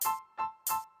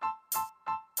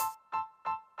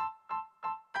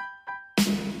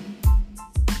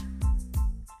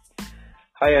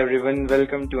Hi everyone,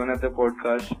 welcome to another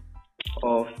podcast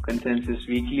of Consensus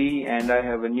Weekly, and I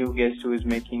have a new guest who is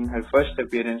making her first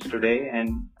appearance today,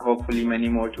 and hopefully many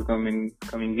more to come in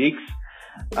coming weeks.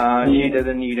 She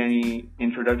doesn't need any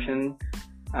introduction.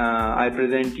 I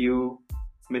present you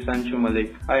Miss Anshu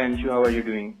Malik. Hi Anshu, how are you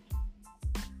doing?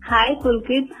 Hi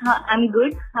Pulkit, I'm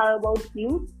good. How about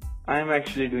you? I'm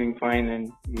actually doing fine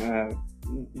and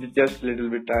just a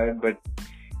little bit tired, but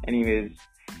anyways.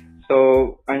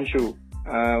 So Anshu,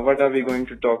 what are we going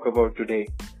to talk about today?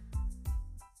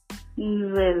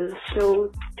 Well,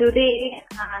 so today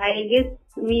I guess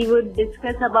we would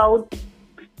discuss about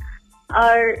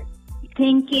our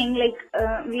thinking,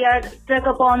 we are stuck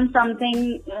upon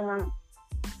something,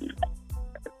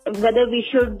 whether we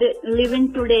should live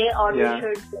in today or we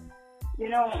should,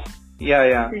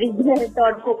 regret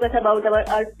or focus about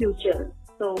our future.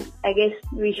 So I guess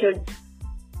we should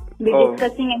be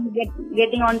discussing and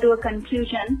getting on to a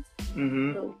conclusion.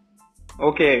 Mm-hmm. So,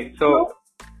 okay, so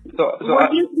what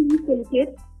do you think,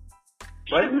 Pulkit?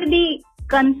 Should we be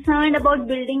concerned about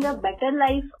building a better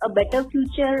life, a better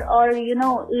future, or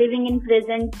living in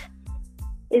present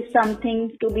is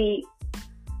something to be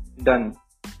done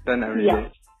every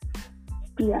day?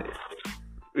 Yeah.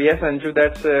 Yes, Anshu,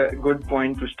 that's a good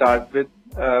point to start with.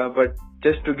 But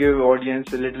just to give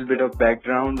audience a little bit of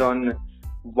background on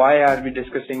why are we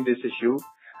discussing this issue.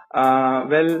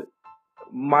 Well,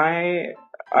 my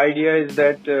idea is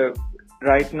that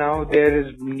right now there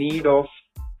is need of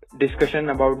discussion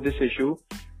about this issue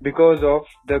because of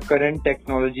the current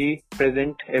technology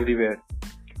present everywhere.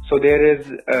 So there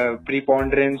is a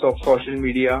preponderance of social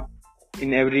media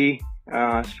in every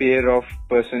sphere of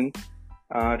person,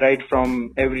 right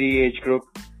from every age group.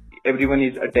 Everyone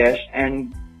is attached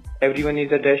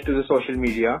to the social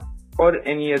media or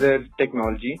any other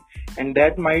technology, and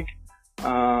that might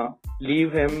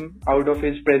leave him out of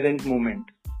his present moment.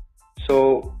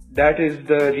 So that is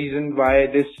the reason why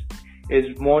this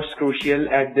is most crucial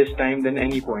at this time than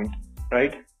any point,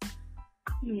 right?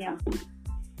 Yeah.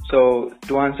 So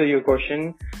to answer your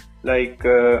question,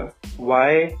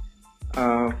 why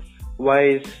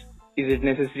is it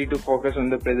necessary to focus on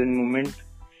the present moment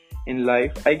in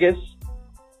life? I guess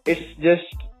it's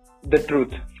just the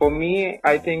truth. For me,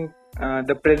 I think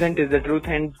the present is the truth,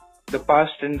 and the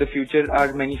past and the future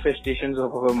are manifestations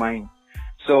of our mind.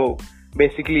 So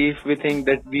basically, if we think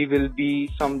that we will be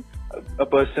some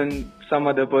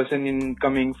other person in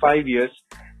coming 5 years,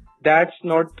 that's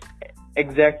not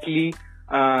exactly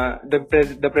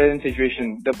the present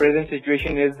situation. The present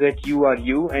situation is that you are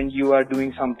you and you are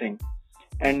doing something.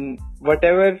 And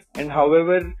whatever and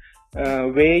however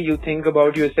way you think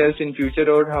about yourself in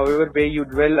future, or however way you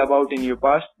dwell about in your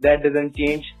past, that doesn't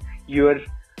change your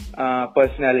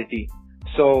personality.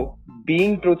 So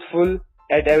being truthful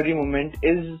at every moment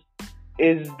is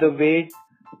the way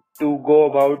to go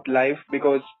about life,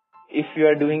 because if you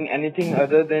are doing anything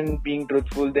other than being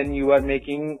truthful, then you are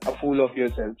making a fool of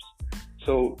yourselves.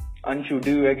 So Anshu,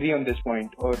 do you agree on this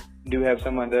point, or do you have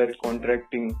some other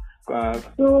contracting?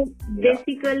 So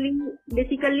basically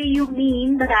you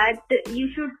mean that you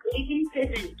should live in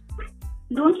present.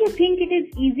 Don't you think it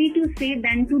is easy to say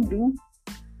than to do?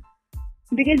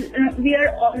 Because we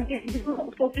are always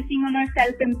focusing on our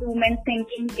self-improvement,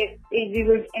 thinking if we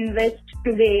would invest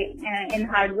today in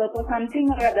hard work or something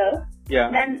or other,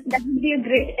 then that would be a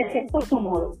great asset for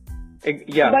tomorrow.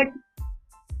 But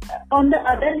on the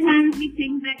other hand, we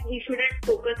think that we shouldn't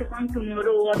focus upon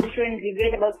tomorrow, or we shouldn't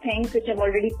regret about things which have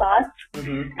already passed,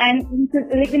 and we should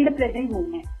live in the present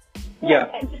moment. So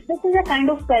this is a kind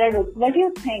of paradox. What do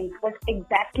you think? What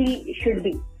exactly it should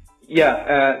be?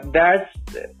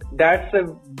 That's a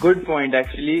good point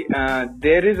actually.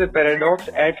 There is a paradox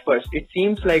at first. It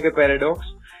seems like a paradox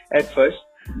at first.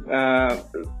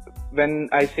 When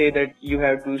I say that you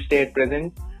have to stay at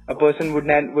present, a person would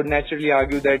naturally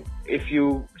argue that if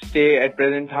you stay at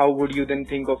present, how would you then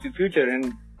think of the future?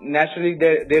 And naturally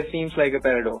there seems like a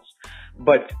paradox.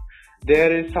 But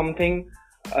there is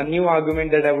a new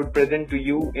argument that I would present to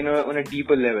you on a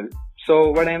deeper level.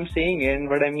 So what I'm saying and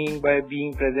what I mean by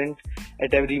being present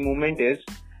at every moment is,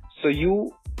 so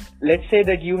let's say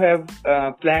that you have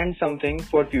planned something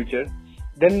for future,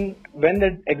 then when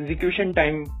the execution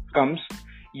time comes,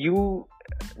 you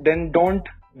then don't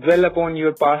dwell upon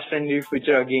your past and your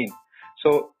future again.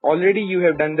 So already you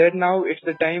have done that. Now it's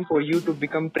the time for you to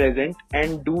become present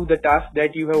and do the task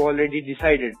that you have already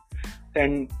decided.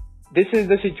 And this is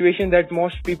the situation that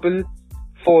most people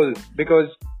fall, because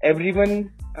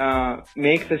everyone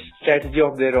makes a strategy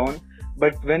of their own,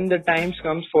 but when the time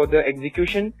comes for the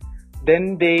execution,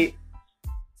 then they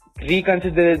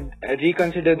reconsider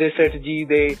their strategy.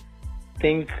 They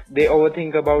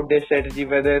overthink about their strategy,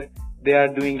 whether they are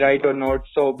doing right or not.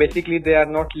 So basically they are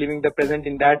not living the present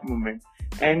in that moment.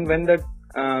 And when the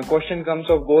question comes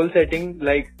of goal setting,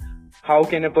 like how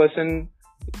can a person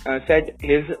set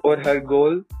his or her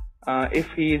goal if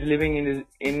he is living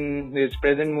in his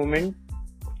present moment,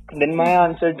 then my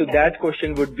answer to that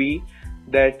question would be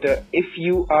that if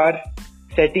you are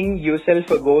setting yourself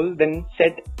a goal, then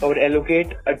set or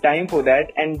allocate a time for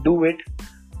that and do it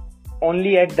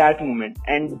only at that moment,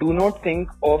 and do not think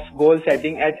of goal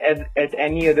setting at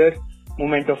any other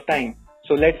moment of time.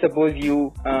 So let's suppose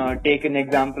you take an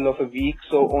example of a week.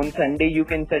 So on Sunday you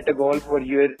can set a goal for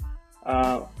your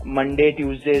Monday,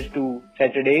 Tuesdays to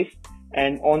Saturdays,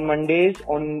 and on Mondays,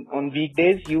 on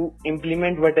weekdays, you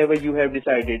implement whatever you have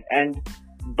decided. And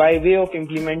by way of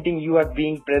implementing, you are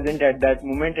being present at that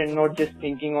moment and not just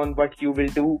thinking on what you will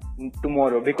do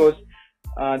tomorrow. Because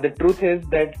the truth is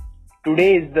that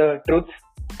today is the truth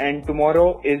and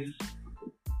tomorrow is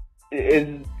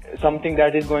something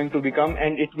that is going to become,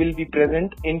 and it will be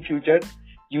present in future.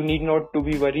 You need not to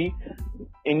be worried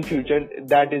in future.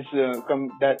 That is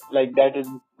that is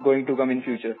going to come in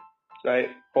future. So I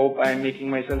hope I am making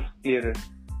myself clearer.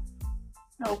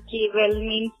 Okay, well,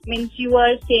 means you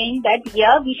are saying that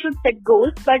we should set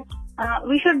goals, but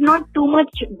we should not too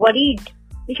much worried.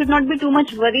 We should not be too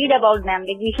much worried about them.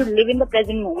 Like, we should live in the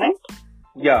present moment.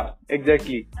 Yeah,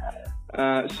 exactly.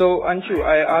 So Anshu,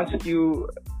 I asked you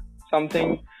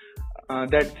something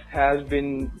that has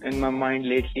been in my mind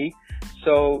lately.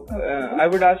 So I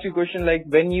would ask you a question, like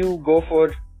when you go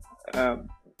for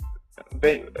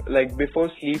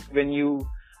before sleep, when you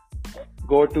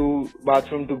go to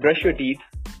bathroom to brush your teeth,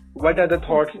 what are the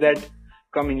thoughts that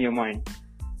come in your mind?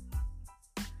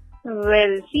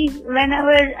 Well, see,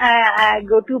 whenever I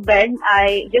go to bed,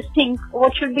 I just think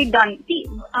what should be done. See,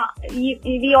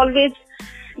 we always,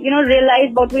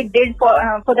 realize what we did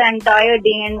for the entire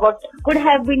day and what could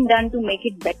have been done to make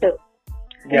it better.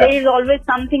 Yeah. There is always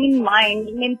something in mind.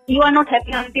 I mean, you are not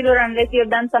happy until or unless you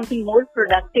have done something more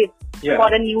productive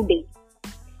for a new day.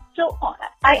 So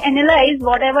I analyze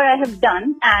whatever I have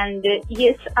done, and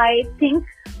yes, I think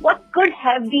what could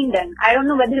have been done. I don't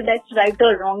know whether that's right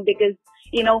or wrong, because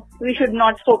we should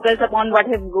not focus upon what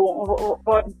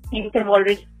things have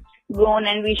already gone,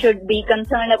 and we should be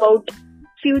concerned about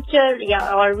future,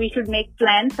 or we should make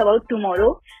plans about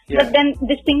tomorrow. Yeah. But then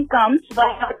this thing comes,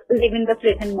 why not live in the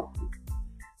present moment?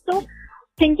 So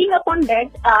thinking upon that,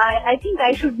 I think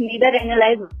I should neither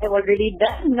analyze what I've already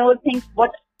done, nor think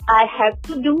what I have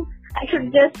to do. I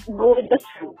should just go with the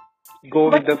flow. Go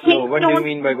with the flow. What do you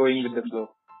mean by going with the flow?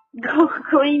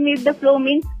 Going with the flow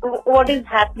means what is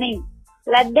happening.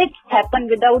 Let that happen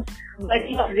without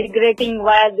regretting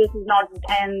why this is not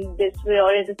in this way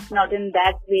or it is not in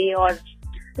that way, or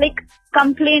like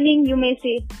complaining, you may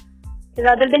say,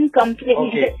 rather than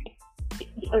complaining.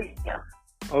 Okay.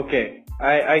 Okay.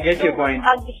 I get your point.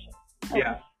 Okay.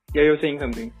 Yeah, you're saying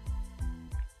something.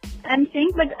 I'm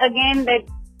saying, but again, that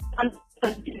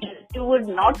you would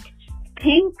not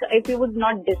think, if you would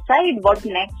not decide what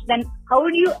next, then how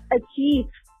would you achieve?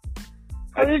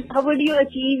 How would you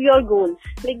achieve your goals?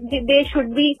 Like, there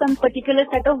should be some particular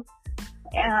set of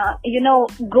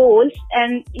goals,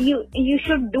 and you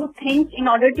should do things in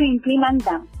order to implement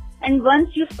them. And once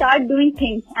you start doing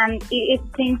things, and if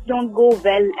things don't go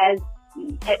well as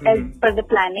per the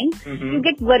planning, you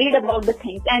get worried about the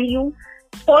things and you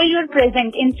spoil your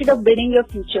present instead of building your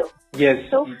future. Yes.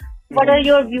 So what are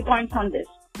your viewpoints on this?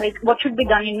 Like, what should be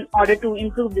done in order to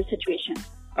improve the situation?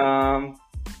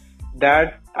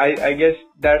 That I guess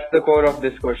that's the core of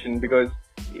this question, because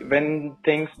when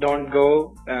things don't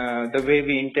go the way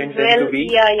we intend them to be,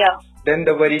 then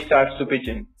the worry starts to pitch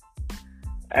in.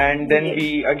 And then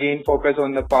we again focus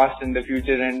on the past and the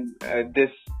future, and this.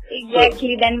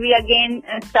 Exactly. Then we again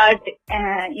start,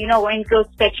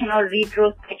 introspection or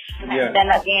retrospection, and then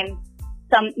again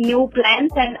some new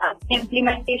plans and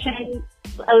implementation,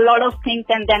 a lot of things,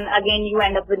 and then again you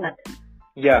end up with nothing.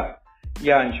 Yeah,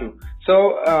 Anshu.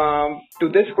 So to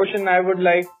this question, I would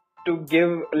like to give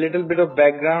a little bit of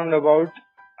background about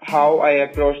how I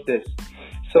approach this.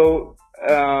 So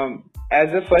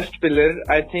as a first pillar,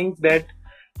 I think that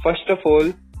first of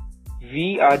all,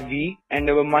 we are we, and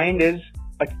our mind is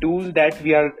a tool that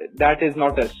is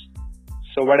not us.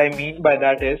 So what I mean by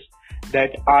that is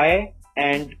that I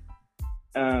and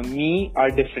me are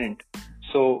different.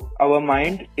 So our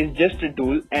mind is just a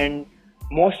tool, and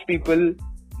most people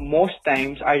most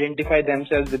times identify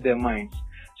themselves with their minds.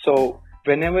 So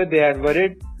whenever they are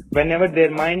worried, whenever their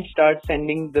mind starts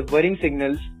sending the worrying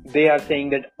signals, they are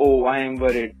saying that, oh, I am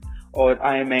worried or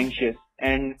I am anxious.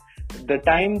 And the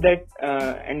time that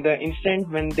and the instant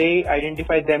when they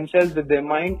identify themselves with their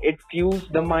mind, it fuels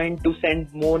the mind to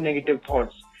send more negative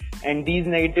thoughts, and these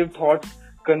negative thoughts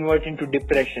convert into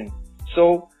depression.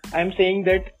 So I'm saying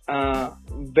that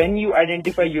when you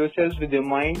identify yourselves with your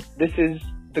mind, this is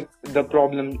the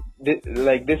problem. This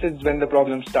is when the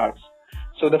problem starts.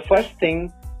 So the first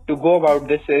thing to go about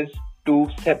this is to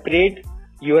separate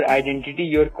your identity,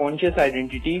 your conscious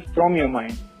identity, from your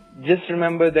mind. Just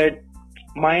remember that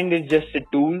mind is just a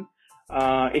tool.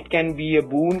 It can be a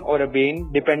boon or a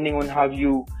bane depending on how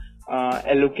you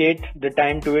allocate the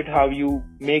time to it, how you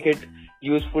make it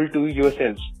useful to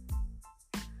yourselves.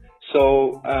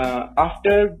 So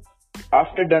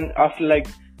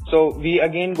so we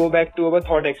again go back to our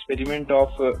thought experiment of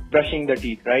brushing the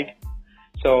teeth, right?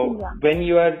 So when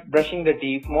you are brushing the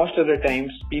teeth, most of the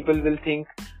times people will think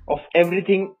of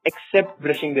everything except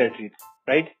brushing their teeth,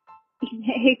 right?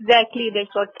 Exactly,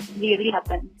 that's what really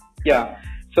happens. Yeah.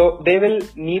 So they will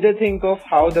neither think of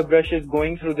how the brush is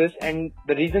going through this, and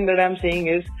the reason that I'm saying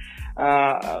is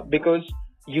because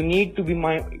you need to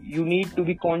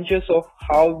be conscious of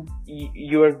how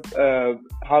you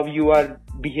are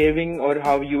behaving or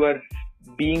how you are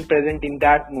being present in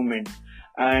that moment.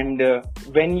 And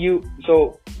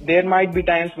so there might be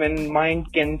times when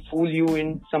mind can fool you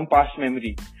in some past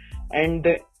memory, and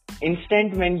the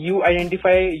instant when you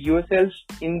identify yourselves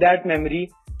in that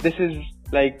memory, this is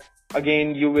like,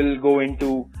 again, you will go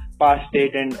into past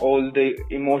state and all the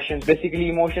emotions. Basically,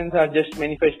 emotions are just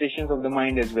manifestations of the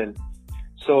mind as well.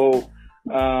 So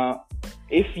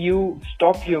if you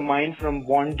stop your mind from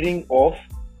wandering off,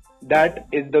 that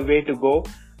is the way to go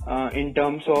in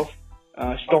terms of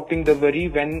stopping the worry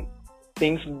when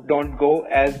things don't go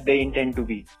as they intend to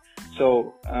be.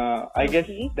 So I guess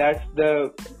that's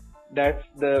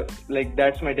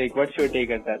my take. What's your take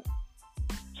at that?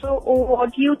 So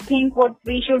what do you think what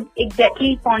we should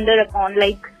exactly ponder upon?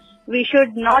 Like, we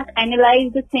should not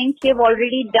analyze the things we have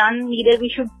already done, neither we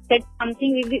should set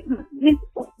something.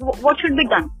 What should be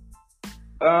done?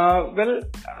 Well,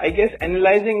 I guess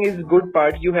analyzing is good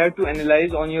part. You have to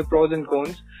analyze on your pros and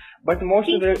cons. But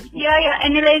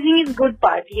analyzing is good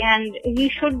part, and we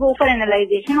should go for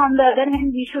analyzation. On the other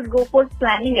hand, we should go for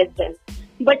planning as well.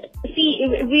 But see,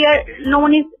 no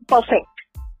one is perfect.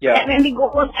 Yeah. And when we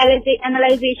go for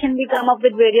analyzation, we come up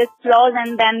with various flaws,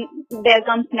 and then there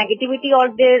comes negativity, or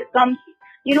there comes,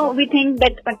 we think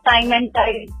that time and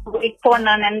tide wait for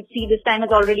none, and see, this time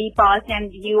has already passed,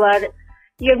 and you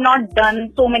have not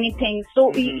done so many things.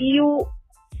 So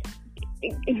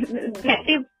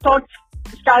negative thoughts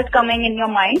start coming in your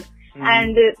mind,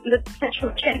 and the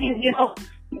situation is,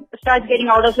 starts getting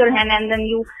out of your hand, and then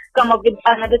you come up with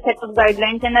another set of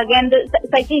guidelines, and again the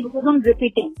cycle goes on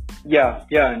repeating. Yeah,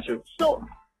 Anshu. So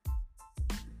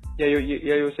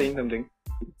you were saying something.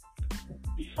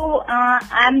 So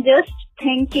I'm just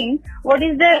thinking, what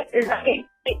is the right,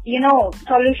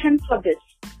 solution for this?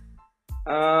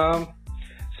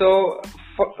 So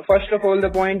first of all, the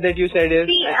point that you said is...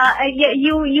 See,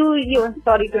 you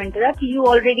sorry to interrupt. You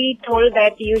already told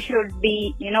that you should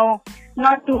be,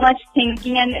 not too much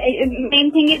thinking, and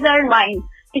main thing is our mind.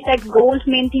 We set goals,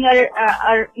 main thing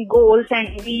are goals,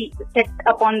 and we set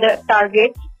upon the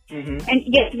targets. Mm-hmm. And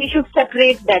yes, we should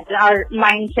separate that, our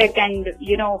mindset and,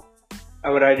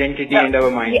 our identity and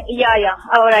our mind. Yeah,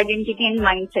 our identity and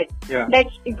mindset. Yeah.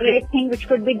 That's a great thing which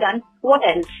could be done. What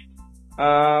else?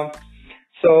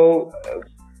 So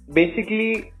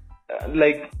basically,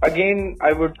 again,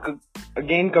 I would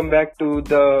come back to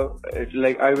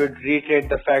I would reiterate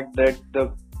the fact that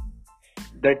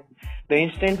the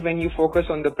instant when you focus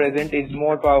on the present is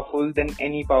more powerful than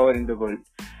any power in the world.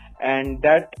 And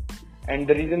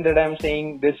the reason that I'm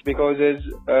saying this because is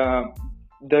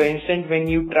the instant when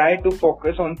you try to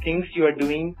focus on things you are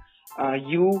doing,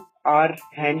 you are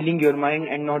handling your mind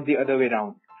and not the other way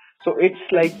around. So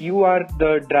it's like you are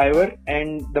the driver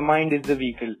and the mind is the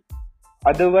vehicle.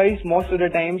 Otherwise, most of the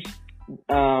times,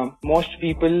 most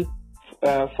people,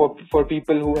 for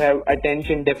people who have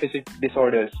attention deficit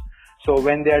disorders, so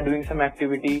when they are doing some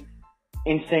activity,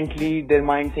 instantly their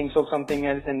mind thinks of something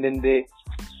else, and then they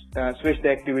switch the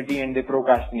activity and they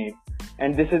procrastinate.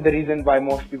 And this is the reason why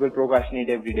most people procrastinate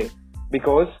every day,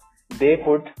 because they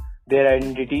put their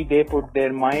identity, they put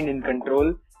their mind in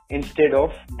control instead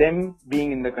of them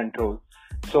being in the control.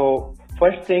 So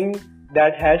first thing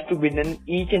that has to be done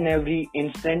each and every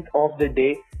instant of the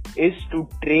day is to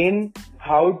train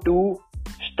how to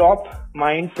stop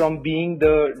mind from being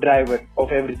the driver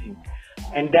of everything.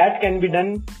 And that can be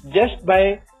done just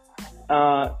by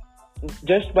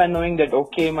knowing that,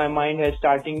 okay, my mind has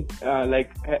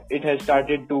it has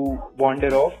started to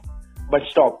wander off, but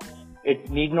stop. it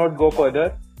need not go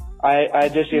further. I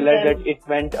just realized Well, that it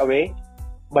went away,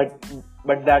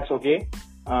 but that's okay.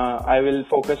 I will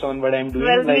focus on what I'm doing.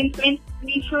 well, Like, means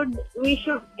we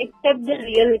should accept the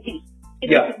reality.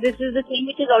 yeah, This is the thing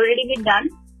which has already been done,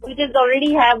 which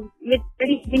already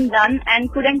been done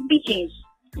and couldn't be changed.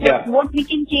 yeah. What we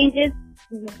can change is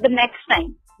the next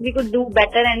time we could do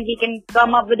better, and we can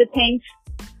come up with the things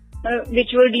which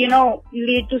would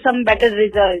lead to some better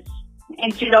results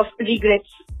instead of regrets.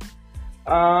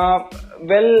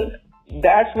 Well,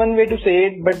 that's one way to say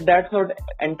it, but that's not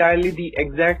entirely the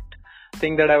exact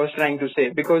thing that I was trying to say,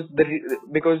 because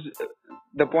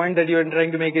the point that you are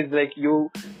trying to make is like, you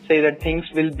say that things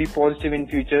will be positive in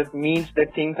future means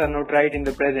that things are not right in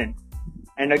the present,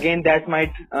 and again that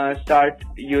might start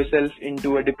yourself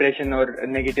into a depression or a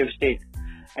negative state,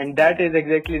 and that is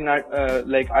exactly not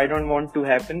like I don't want to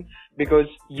happen, because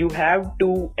you have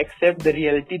to accept the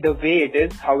reality the way it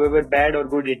is, however bad or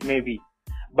good it may be.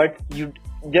 But you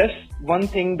just one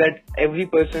thing that every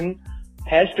person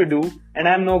has to do, and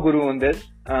I'm no guru on this,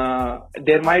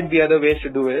 there might be other ways to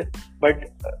do it, but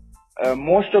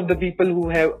most of the people who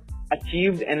have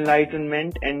achieved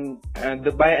enlightenment, and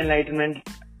by enlightenment,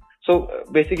 so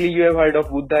basically you have heard of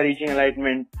Buddha reaching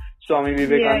enlightenment, Swami Yeah,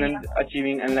 Vivekananda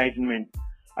achieving enlightenment.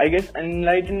 I guess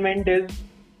enlightenment is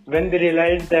when they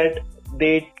realize that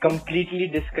they completely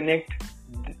disconnect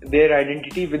their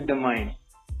identity with the mind.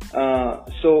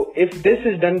 So if this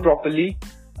is done properly,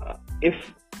 if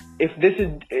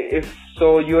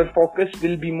so, your focus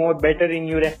will be more better in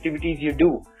your activities you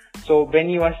do. So when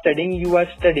you are studying, you are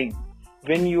studying.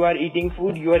 When you are eating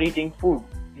food, you are eating food.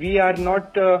 We are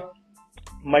not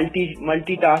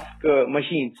multitask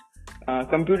machines.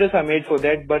 Computers are made for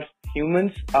that, but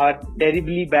humans are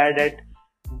terribly bad at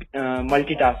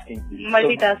multitasking.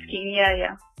 multitasking.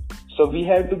 Yeah. So we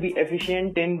have to be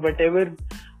efficient in whatever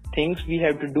things we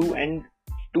have to do, and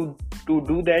to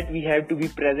do that we have to be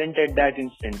present at that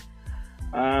instant.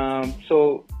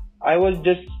 So I was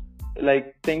just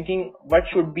like thinking, what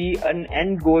should be an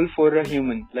end goal for a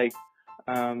human? Like,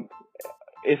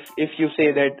 if you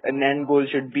say that an end goal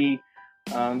should be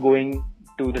going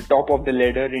to the top of the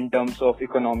ladder in terms of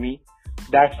economy,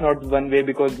 that's not one way,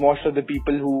 because most of the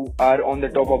people who are on the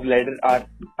top of the ladder are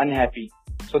unhappy.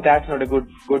 So that's not a good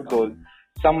goal.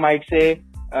 Some might say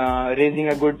raising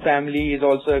a good family is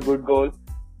also a good goal,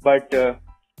 but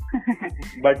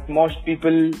most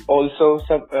people also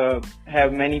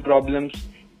have many problems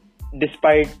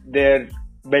despite their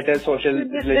better social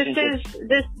relationships.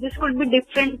 This could be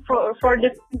different for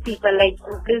different people. Like,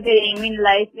 what is their aim in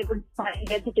life? They could find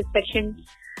their satisfaction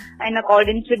in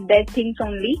accordance with their things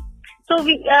only. So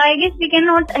I guess we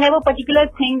cannot have a particular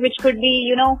thing which could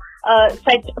be,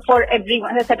 set for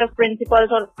everyone, a set of principles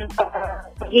or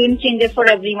game changer for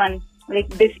everyone. Like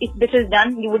this, if this is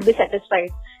done, you would be satisfied.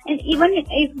 And even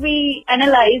if we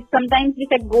analyze, sometimes we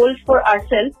set goals for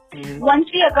ourselves. Once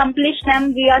we accomplish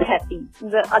them, we are happy.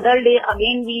 The other day,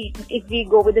 again, if we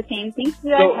go with the same thing,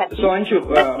 we are happy. So Anshu,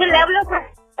 but the level of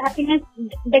happiness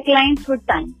declines with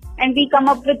time, and we come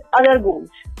up with other goals.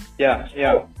 Yeah.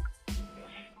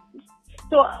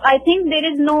 So I think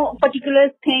there is no particular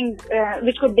thing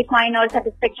which could define our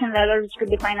satisfaction level, which could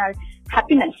define our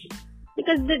happiness,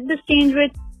 because this change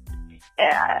with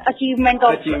achievement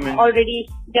of already.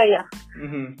 Yeah.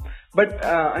 But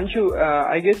Anshu,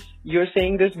 I guess you're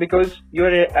saying this because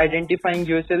you're identifying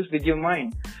yourself with your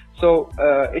mind. So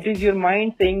it is your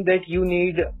mind saying that you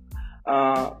need,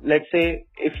 let's say,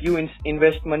 if you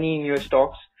invest money in your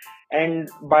stocks, and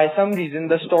by some reason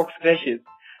the stocks crashes.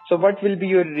 So what will be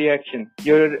your reaction?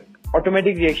 Your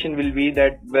automatic reaction will be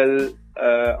that, well,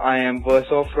 I am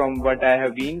worse off from what I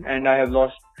have been, and I have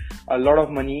lost a lot of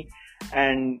money,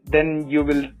 and then you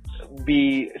will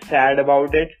be sad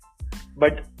about it.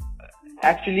 But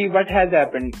actually what has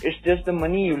happened, it's just the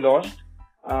money you lost.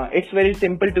 It's very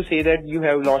simple to say that you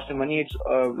have lost the money. It's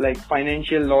like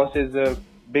financial loss is a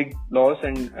big loss,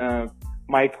 and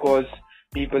might cause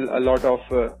people a lot of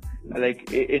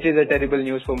it is a terrible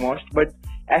news for most. But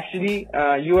actually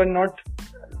you are not,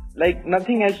 like,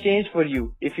 nothing has changed for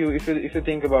you if you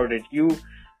think about it. You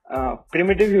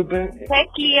primitive human.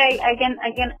 Exactly, I can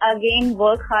again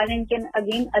work hard and can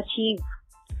again achieve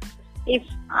if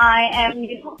I am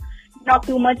not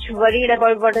too much worried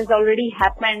about what has already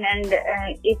happened, and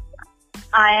if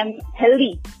I am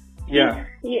healthy. Yeah.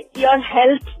 Your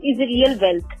health is real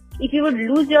wealth. If you would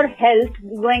lose your health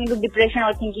going into depression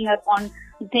or thinking upon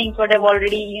things that have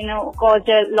already caused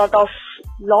a lot of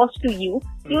loss to you,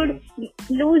 you would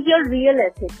lose your real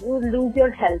asset, you would lose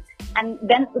your health, and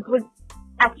then it would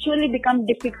actually become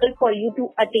difficult for you to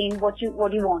attain what you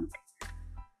want.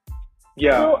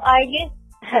 Yeah. So I guess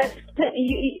health,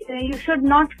 you should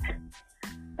not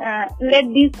let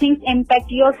these things impact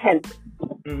your health.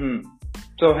 Mm-hmm.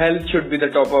 So health should be the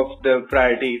top of the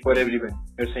priority for everyone.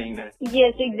 You're saying that?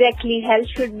 Yes, exactly. Health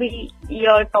should be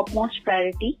your topmost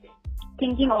priority.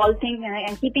 Thinking all things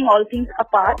and keeping all things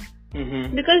apart.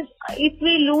 Mm-hmm. Because if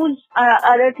we lose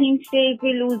other things, say if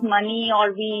we lose money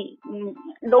or we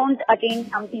don't attain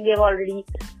something we have already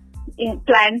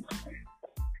planned,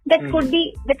 that could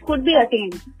be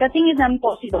attained. Nothing is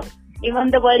impossible.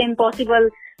 Even the word impossible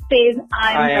says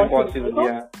I am possible. So,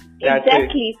 yeah. That's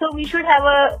exactly. So we should have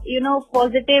a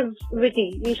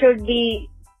positivity. We should be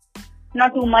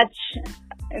not too much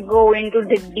go into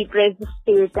the depressed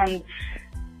state and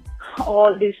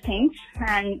all these things,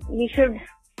 and we should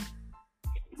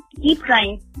keep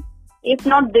trying. If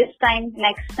not this time,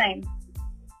 next time.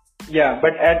 Yeah,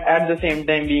 but at the same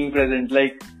time being present,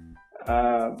 like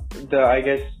I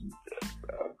guess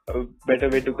a better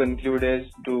way to conclude is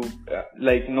to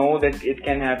like know that it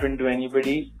can happen to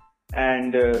anybody,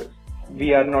 and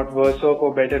we are not worse off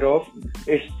or better off.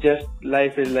 It's just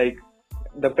life is like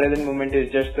the present moment is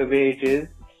just the way it is,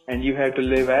 and you have to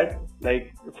live at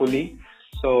like fully.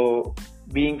 So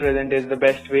being present is the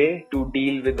best way to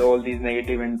deal with all these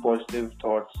negative and positive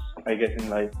thoughts, I guess, in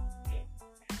life.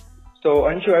 So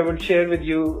Anshu, I would share with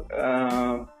you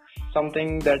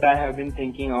something that I have been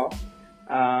thinking of.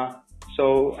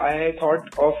 So I thought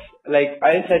of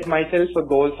I set myself a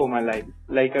goal for my life,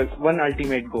 like one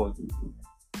ultimate goal.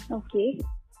 Okay.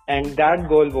 And that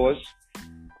goal was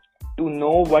to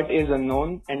know what is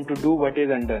unknown and to do what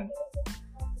is undone.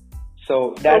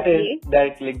 So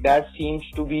that seems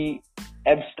to be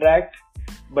abstract,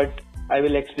 but I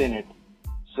will explain it.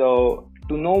 So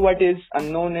to know what is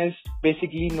unknown is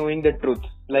basically knowing the truth,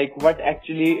 like what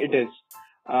actually it is.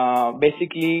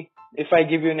 Basically, if I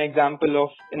give you an example of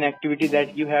an activity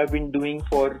that you have been doing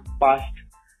for past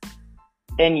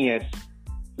 10 years,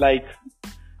 like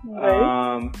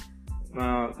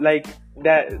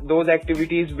those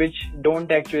activities which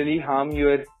don't actually harm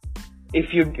your,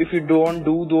 if you don't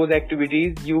do those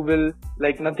activities, you will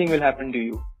nothing will happen to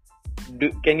you.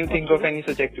 Can you think of any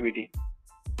such activity?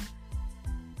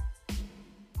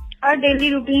 Our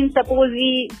daily routine, suppose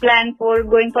we plan for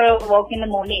going for a walk in the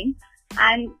morning,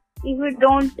 and if we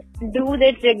don't do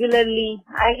that regularly,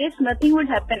 I guess nothing would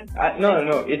happen.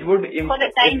 No, it would for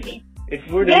the time being. It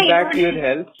would impact your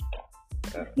health.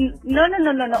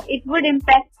 No. It would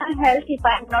impact my health if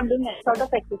I am not doing any sort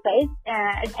of exercise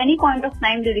at any point of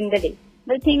time during the day.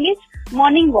 The thing is,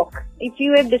 morning walk. If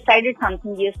you have decided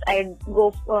something, yes, I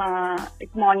go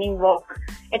morning walk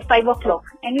at 5 o'clock,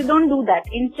 and you don't do that.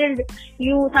 Instead,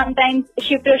 you sometimes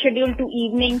shift your schedule to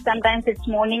evening, sometimes it's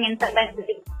morning, and sometimes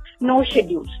it's no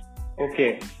schedules.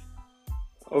 Okay.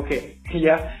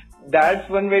 Yeah, that's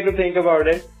one way to think about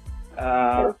it.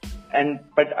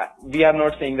 But we are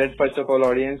not saying that, first of all,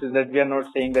 audience, is that we are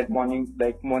not saying that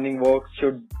morning walks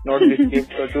should not be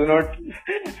skipped. So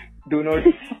do not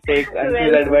take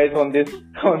Anshu's advice on this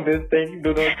thing.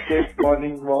 Do not skip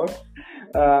morning walks.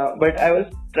 But I was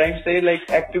trying to say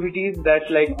activities that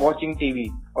watching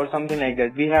TV or something like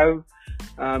that. We have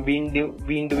been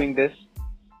doing this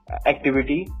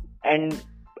activity, and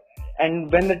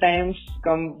when the times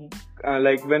come,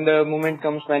 when the moment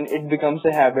comes when it becomes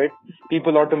a habit,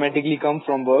 people automatically come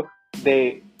from work,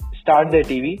 they start their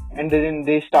TV, and then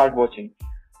they start watching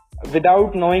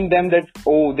without knowing them that,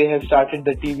 oh, they have started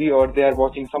the TV or they are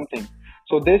watching something.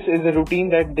 So this is a routine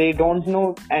that they don't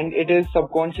know, and it is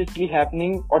subconsciously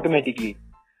happening automatically.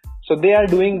 So they are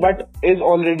doing what is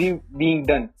already being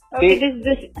done.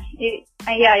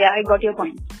 I got your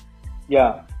point.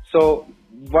 Yeah. So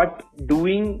what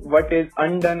is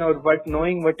undone, or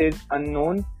knowing what is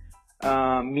unknown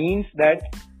means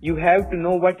that you have to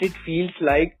know what it feels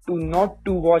like to not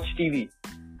to watch TV.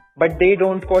 But they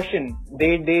don't question,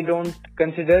 they don't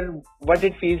consider what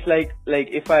it feels like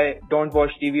if I don't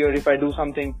watch TV, or if I do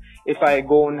something, if I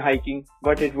go on hiking,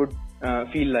 what it would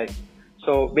feel like.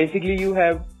 So basically you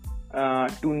have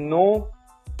to know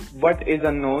what is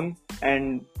unknown,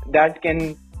 and that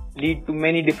can lead to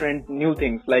many different new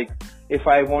things. Like if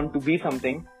I want to be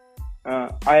something,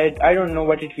 I don't know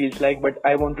what it feels like, but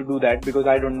I want to do that because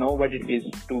I don't know what it feels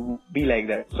to be like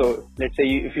that. So let's say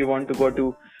if you want to go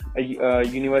to a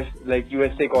university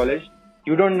USA college,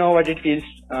 you don't know what it feels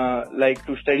like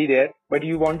to study there, but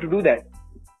you want to do that,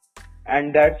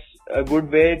 and that's a good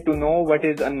way to know what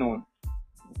is unknown.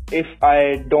 If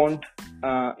I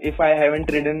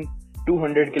haven't ridden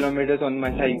 200 kilometers on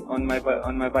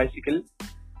my bicycle,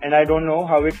 and I don't know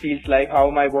how it feels like, how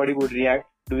my body would react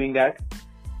doing that,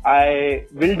 I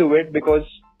will do it because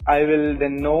I will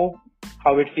then know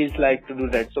how it feels like to do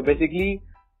that. So basically,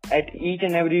 at each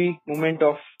and every moment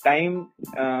of time,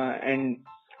 and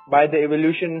by the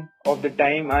evolution of the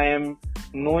time, I am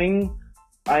knowing,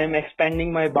 I am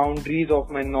expanding my boundaries of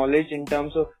my knowledge in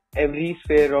terms of every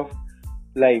sphere of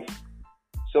life.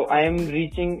 So I am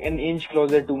reaching an inch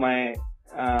closer to my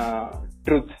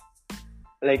truth.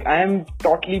 Like, I am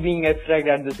totally being abstract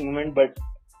at this moment, but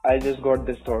I just got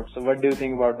this thought. So what do you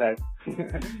think about that?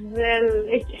 Well,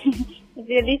 it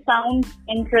really sounds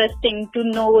interesting to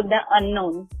know the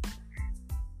unknown.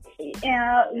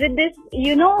 With this,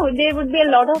 there would be a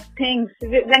lot of things.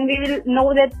 When we will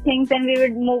know that things, then we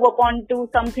would move upon to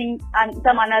something and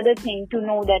some another thing to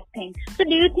know that thing. So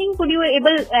do you think, would you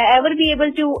ever be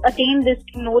able to attain this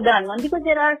to know the unknown? Because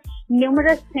there are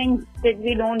numerous things that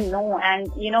we don't know, and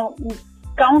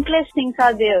countless things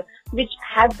are there which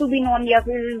have to be known,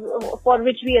 for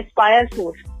which we aspire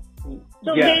for.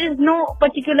 So there is no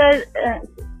particular,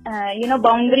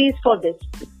 boundaries for this.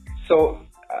 So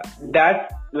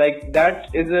that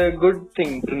is a good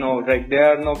thing to know. Like,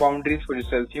 there are no boundaries for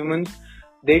yourself. Humans,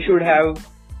 they should have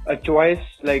a choice.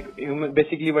 Like,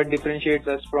 basically what differentiates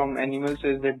us from animals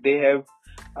is that they have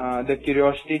the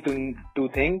curiosity to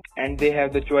think, and they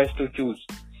have the choice to choose.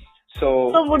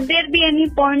 So would there be any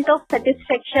point of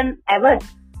satisfaction ever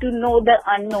to know the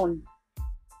unknown?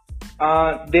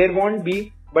 There won't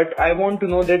be, but I want to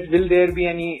know that will there be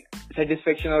any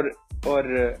satisfaction,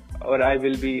 or I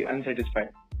will be unsatisfied.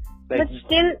 But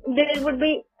still, there would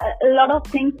be a lot of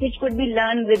things which could be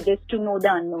learned with this to know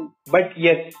the unknown. But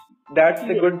yes, that's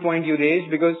a good point you raised,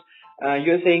 because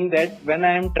you're saying that when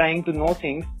I am trying to know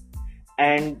things,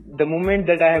 and the moment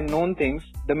that I have known things,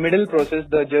 the middle process,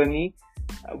 the journey,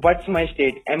 what's my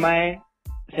state? Am I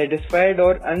satisfied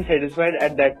or unsatisfied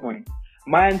at that point?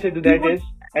 My answer to that is,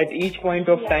 at each point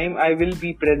of time, I will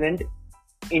be present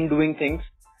in doing things,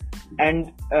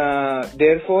 and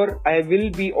therefore I will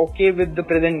be okay with the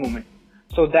present moment.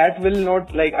 So that will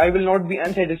not, I will not be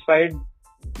unsatisfied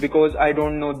because I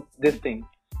don't know this thing.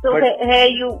 So here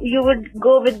you would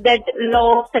go with that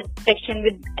law of satisfaction.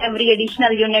 With every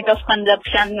additional unit of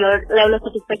consumption, your level of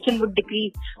satisfaction would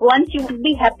decrease. Once you would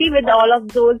be happy with all of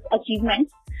those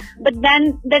achievements, but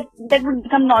then that would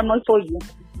become normal for you.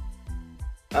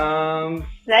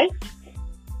 Right?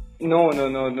 No.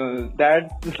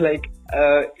 That's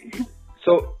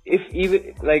so if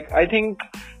even I think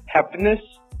happiness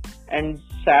and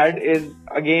sad is,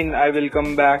 again, I will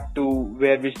come back to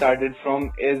where we started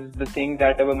from, is the thing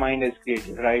that our mind has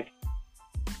created, right?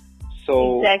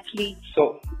 So exactly.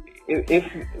 So if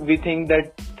we think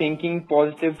that thinking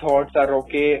positive thoughts are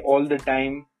okay all the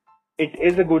time, it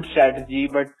is a good strategy,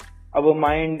 but our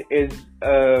mind is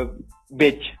a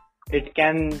bitch. It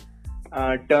can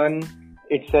turn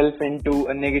itself into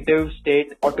a negative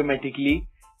state automatically,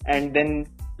 and then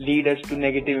lead us to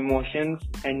negative emotions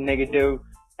and negative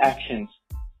actions.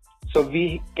 So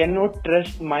we cannot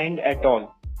trust mind at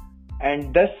all.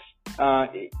 And thus,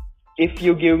 if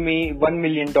you give me $1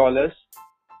 million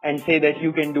and say that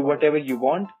you can do whatever you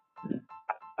want,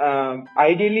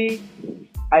 ideally,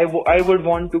 I would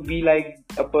want to be like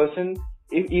a person.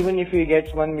 Even if he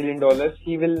gets $1 million,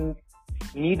 he will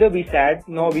neither be sad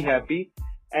nor be happy,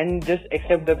 and just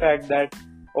accept the fact that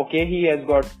I have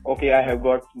got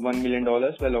 $1 million.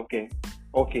 Well,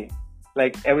 okay,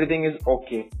 like everything is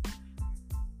okay.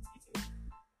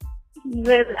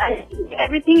 Well,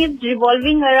 everything is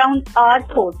revolving around our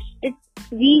thoughts. It's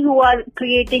we who are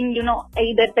creating,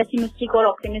 either pessimistic or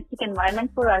optimistic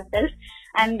environment for ourselves,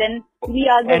 and then we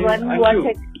are the one who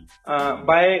are.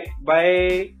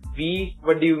 By we,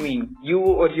 what do you mean? You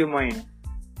or your mind?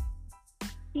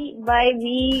 By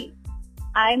we,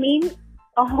 I mean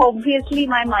obviously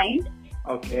my mind.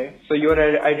 Okay, so you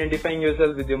are identifying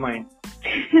yourself with your mind.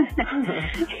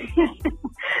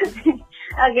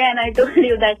 Again, I told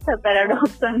you that's a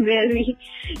paradox where we,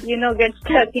 get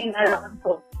stuck in our own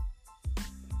thoughts.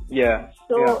 Yeah.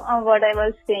 So what I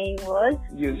was saying was.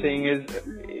 You're saying is.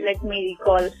 Let me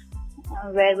recall.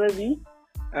 Where were we?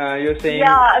 You're saying.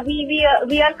 Yeah,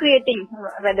 we are creating.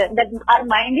 Whether that our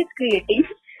mind is creating.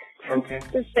 Okay.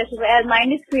 To specify, our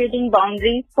mind is creating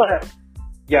boundaries for us.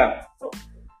 Yeah.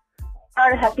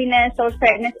 Our happiness or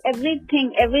sadness,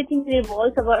 everything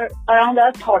revolves around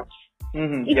our thoughts.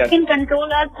 Mm-hmm. If we can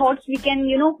control our thoughts, we can,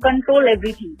 control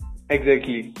everything.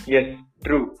 Exactly. Yes.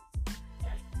 True.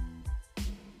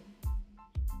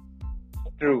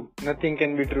 Nothing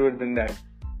can be truer than that.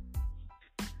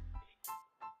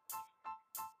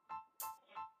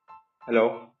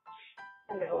 Hello?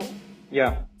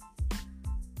 Yeah.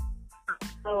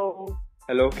 So.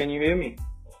 Hello, can you hear me?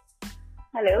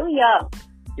 Hello, yeah.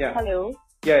 Yeah. Hello.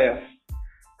 Yeah.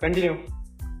 Continue.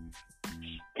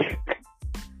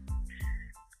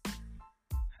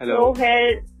 Hello. So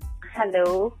here,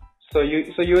 hello. So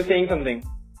you were saying something.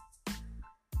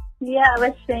 Yeah, I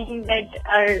was saying that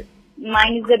our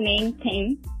mind is the main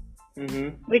thing,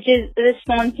 Mm-hmm. which is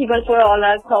responsible for all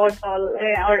our thoughts,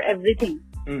 or everything.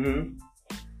 Mm-hmm.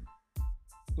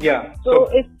 Yeah. So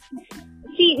if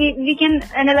we can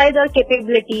analyze our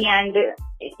capability, and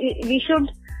we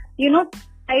should,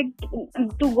 try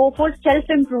to go for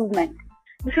self-improvement.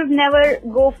 We should never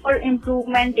go for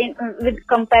improvement with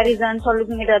comparisons or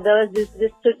looking at others.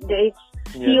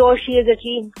 He or she has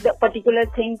achieved the particular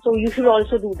thing, so you should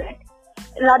also do that.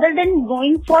 Rather than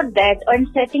going for that and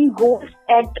setting goals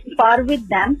at par with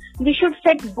them, we should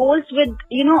set goals with,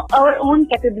 our own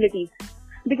capabilities.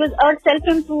 Because our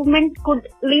self-improvement could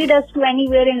lead us to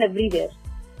anywhere and everywhere.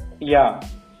 Yeah.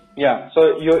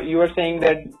 So you are saying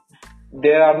that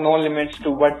there are no limits to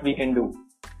what we can do.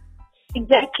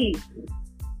 Exactly.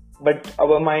 But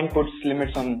our mind puts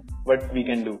limits on what we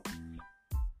can do.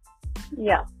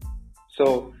 Yeah.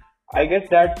 So I guess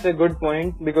that's a good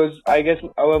point, because I guess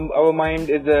our mind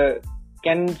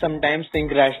can sometimes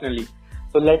think rationally.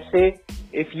 So let's say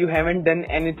if you haven't done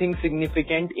anything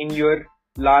significant in your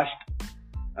last,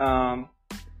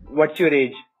 what's your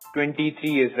age? 23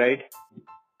 years, right?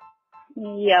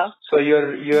 Yeah. So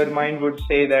your mind would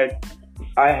say that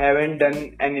I haven't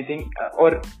done anything,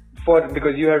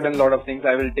 because you have done a lot of things.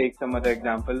 I will take some other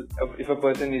example. If a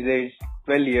person is aged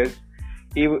 12 years,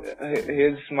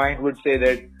 his mind would say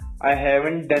that I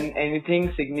haven't done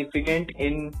anything significant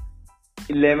in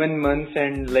 11 months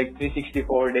and like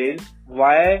 364 days.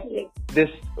 Why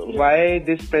this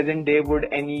present day would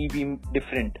any be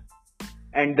different?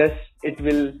 And thus it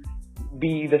will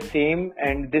be the same,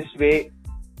 and this way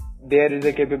there is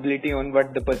a capability on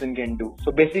what the person can do.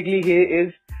 So basically he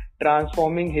is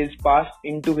transforming his past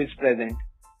into his present.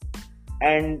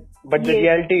 But the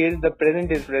reality is the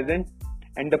present is present,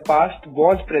 and the past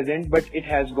was present, but it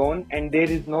has gone, and there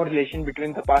is no relation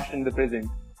between the past and the present.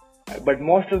 But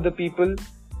most of the people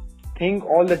think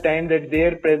all the time that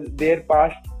their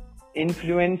past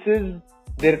influences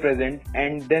their present,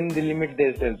 and then they limit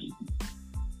themselves.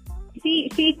 See,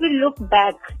 if we look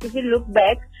back,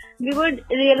 we would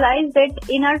realize that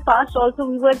in our past also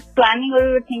we were planning or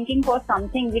we were thinking for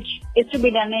something which is to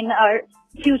be done in our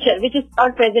future, which is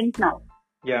our present now.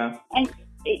 Yeah. And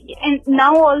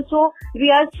now also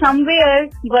we are somewhere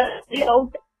working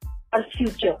out our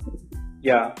future.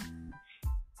 Yeah.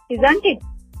 Isn't it?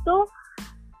 So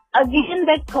again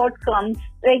that thought comes,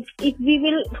 like if we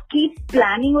will keep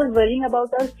planning or worrying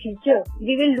about our future,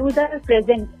 we will lose our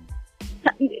present.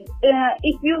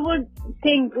 If you would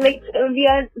think like we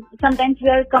are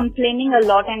complaining a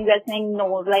lot and we are saying no,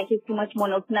 life is too much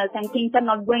monotonous and things are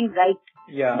not going right.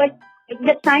 Yeah. But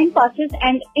the time passes,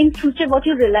 and in future what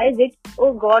you realize is,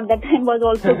 oh God, that time was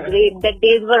also great. That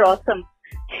days were awesome.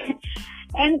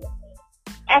 And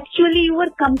actually you were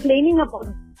complaining about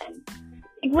them.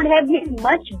 It would have been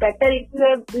much better if you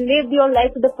have lived your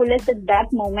life to the fullest at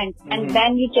that moment, and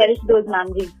then you cherish those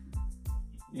memories.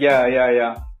 Yeah,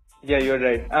 you're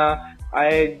right.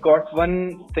 I got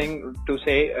one thing to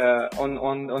say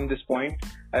on this point.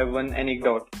 I have one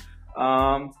anecdote.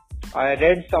 I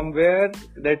read somewhere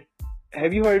that,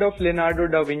 have you heard of Leonardo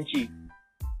da Vinci?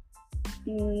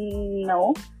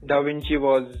 No. Da Vinci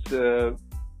was a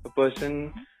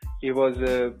person. He was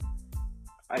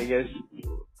I guess,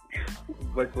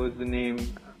 what was the name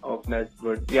of that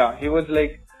word? Yeah, he was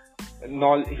like,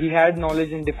 he had knowledge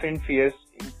in different spheres,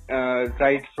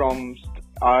 right from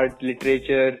art,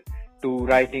 literature, to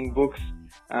writing books,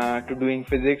 to doing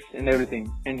physics and everything.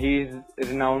 And he is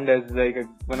renowned as like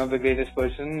one of the greatest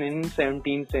person in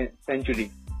 17th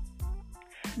century.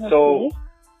 Okay. So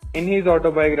in his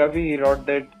autobiography, he wrote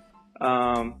that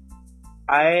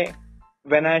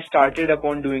when I started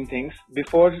upon doing things,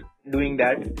 before doing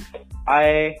that,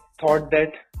 I thought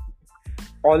that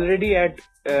already at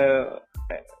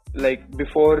like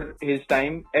before his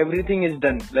time, everything is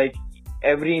done. Like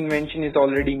every invention is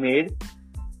already made,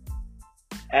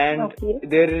 and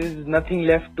there is nothing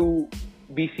left to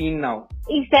be seen now.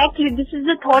 Exactly. This is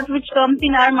the thought which comes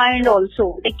in our mind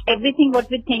also. Like everything what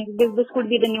we think, this could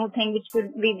be the new thing which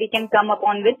we can come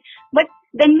upon with. But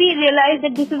then we realize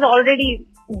that this is already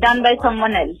done by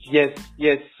someone else. Yes.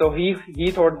 So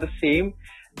he thought the same,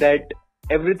 that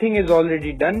everything is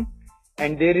already done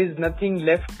and there is nothing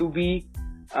left to be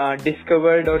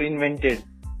discovered or invented.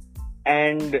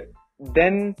 And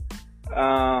then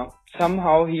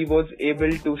somehow he was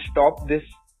able to stop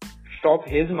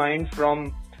his mind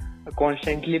from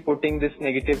constantly putting this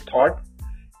negative thought,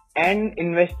 and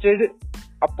invested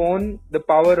upon the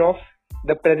power of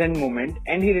the present moment.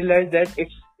 And he realized that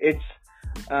it's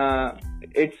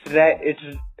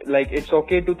like it's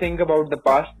okay to think about the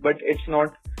past, but it's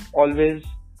not always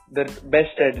the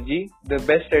best strategy. The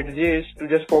best strategy is to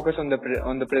just focus on the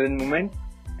present moment.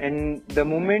 And the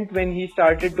moment when he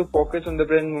started to focus on the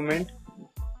present moment,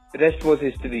 rest was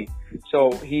history.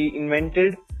 So he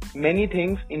invented many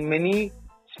things in many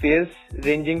spheres,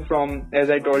 ranging from, as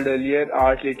I told earlier,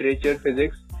 art, literature,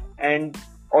 physics. And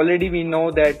already we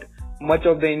know that much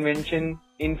of the invention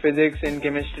in physics, in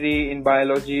chemistry, in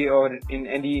biology, or in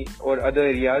any or other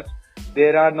areas,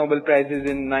 there are Nobel Prizes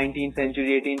in 19th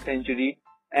century, 18th century,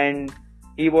 and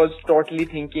he was totally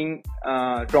thinking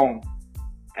wrong.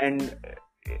 And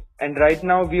right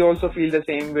now we also feel the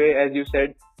same way, as you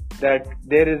said, that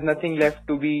there is nothing left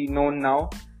to be known now.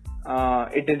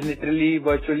 It is literally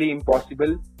virtually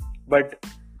impossible, but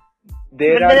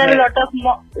there are a lot of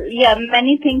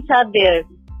many things are there,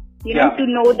 to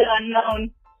know the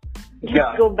unknown.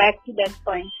 Just go back to that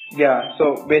point. Yeah,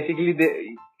 so basically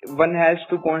one has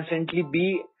to constantly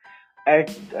be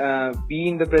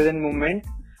in the present moment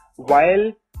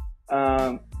while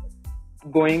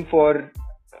going for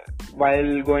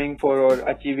or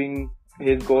achieving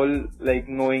his goal, like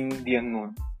knowing the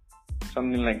unknown,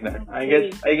 something like that. I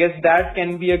guess that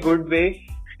can be a good way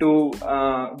to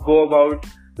go about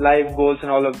life goals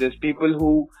and all of this. People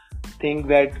who think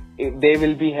that they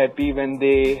will be happy when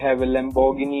they have a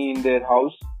Lamborghini in their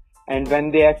house, and when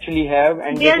they actually have,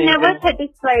 and they are never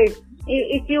satisfied.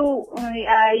 If you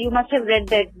must have read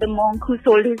that the monk who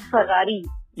sold his Ferrari,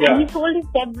 and he sold his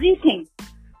everything.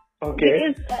 Okay.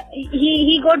 Because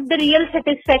he got the real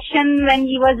satisfaction when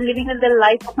he was living the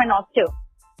life of an author.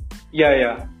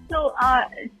 Yeah. So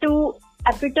to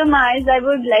epitomize, I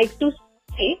would like to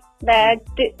say that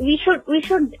we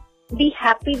should be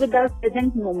happy with our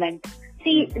present moment.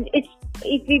 See,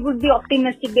 if we would be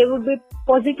optimistic, there would be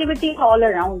positivity all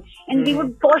around, and we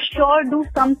would for sure do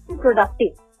something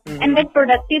productive. And that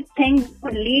productive thing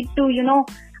would lead to,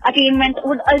 attainment,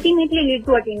 would ultimately lead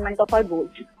to attainment of our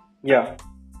goals. Yeah.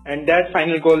 And that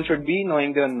final goal should be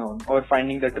knowing the unknown, or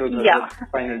finding the truth, or the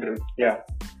final truth.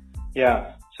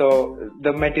 Yeah. So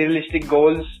the materialistic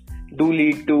goals do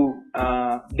lead to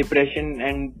depression,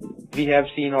 and we have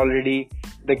seen already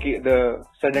the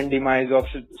sudden demise of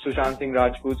Sushant Singh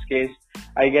Rajput's case.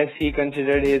 I guess he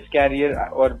considered his career,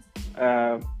 or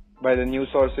by the news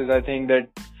sources, I think that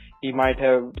he might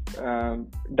have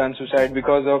done suicide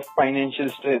because of financial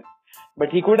stress. But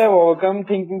he could have overcome,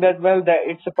 thinking that that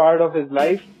it's a part of his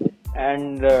life,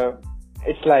 and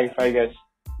it's life, I guess.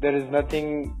 There is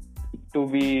nothing to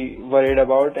be worried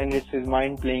about, and it's his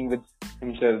mind playing with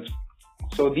himself.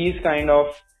 So these kind of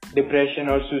depression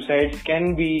or suicides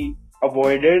can be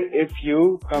avoided if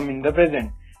you come in the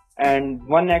present. And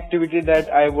one activity that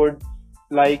I would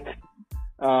like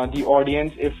the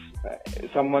audience, if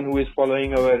someone who is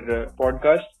following our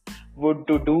podcast, would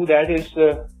to do that is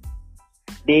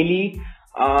daily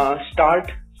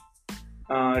start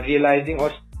realizing,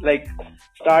 or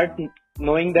start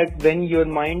knowing that when your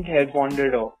mind has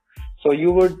wandered off. So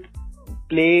you would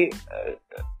play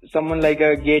someone like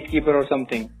a gatekeeper or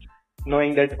something,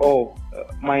 knowing that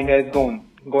mind has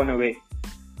gone away.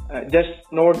 Just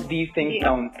note these things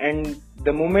down, and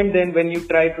the moment then when you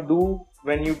try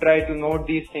to note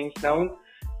these things down,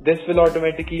 this will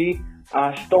automatically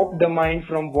stop the mind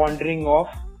from wandering off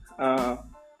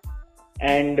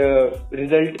and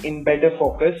result in better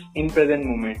focus in present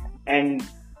moment. And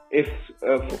if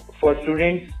for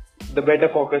students, the better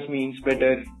focus means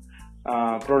better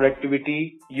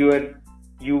productivity.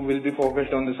 You will be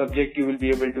focused on the subject, you will be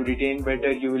able to retain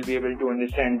better, you will be able to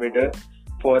understand better.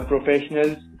 For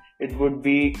professionals, it would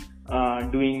be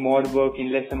doing more work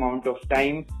in less amount of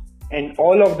time, and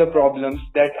all of the problems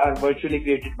that are virtually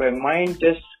created by mind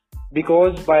just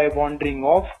because by wandering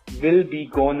off will be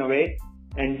gone away,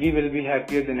 and we will be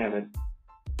happier than ever.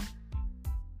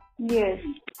 Yes,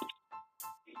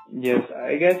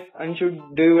 I guess.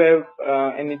 Anshu, do you have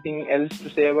anything else to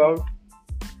say about,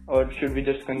 or should we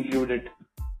just conclude it?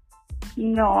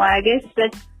 No, I guess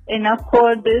that's enough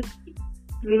for this.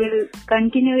 We will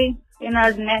continue in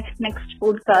our next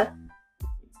podcast.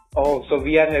 Oh, so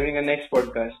we are having a next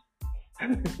podcast.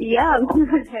 Yeah, we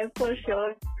will have for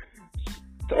sure.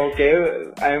 Okay,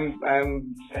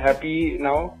 I'm happy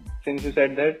now since you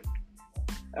said that.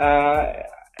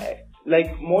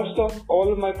 Like most of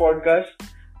all of my podcasts,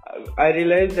 I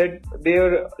realized that they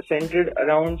are centered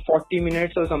around 40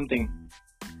 minutes or something.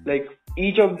 Like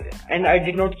and I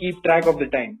did not keep track of the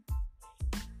time.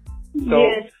 So,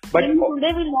 yes, but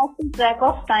today we lost track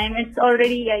of time. It's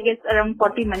already, I guess, around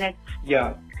 40 minutes.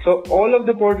 Yeah. So all of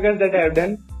the podcasts that I have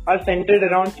done are centered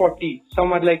around 40.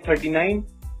 Some are like 39,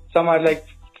 some are like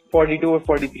 42 or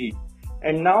 43.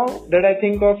 And now that I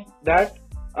think of that,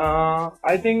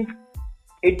 I think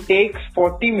it takes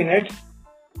 40 minutes,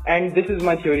 and this is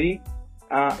my theory.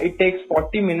 It takes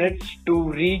 40 minutes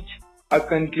to reach a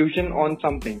conclusion on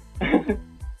something.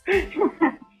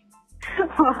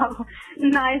 Wow,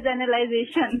 nice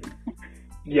analyzation.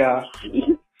 Yeah,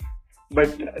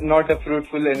 but not a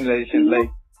fruitful analyzation. Like,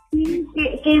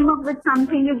 You came up with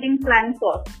something you didn't plan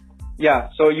for. yeah,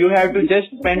 so you have to just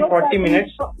spend 40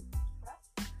 minutes.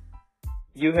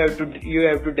 You have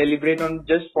to deliberate on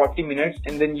just 40 minutes,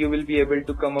 and then you will be able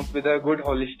to come up with a good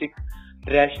holistic,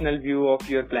 rational view of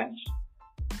your plans.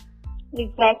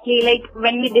 Exactly. Like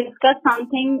when we discuss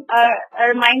something,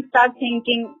 our mind starts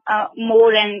thinking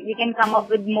more, and we can come up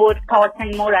with more thoughts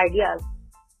and more ideas,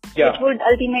 Yeah. which would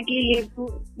ultimately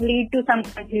lead to some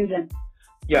confusion.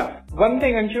 Yeah. One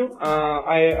thing, Anshu,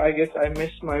 I guess I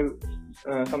missed my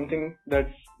something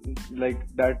that's like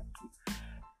that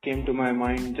came to my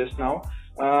mind just now.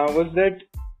 Was that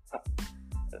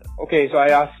okay? So I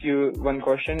ask you one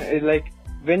question. Is like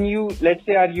when you, let's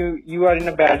say, you are in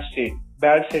a bad state.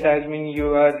 Bad state has mean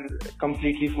you are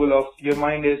completely full of, your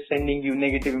mind is sending you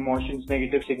negative emotions,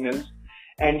 negative signals,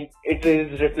 and it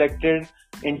is reflected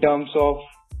in terms of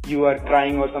you are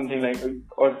crying or something like,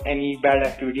 or any bad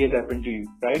activity has happened to you,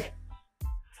 right?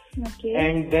 Okay.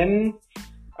 And then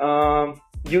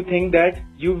you think that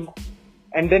you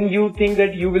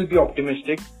will be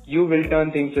optimistic, you will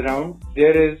turn things around,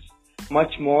 there is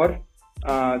much more,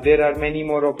 there are many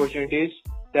more opportunities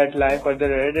that lie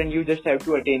further ahead, and you just have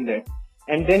to attain that.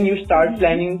 And then you start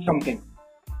planning something.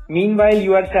 Meanwhile,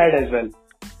 you are sad as well.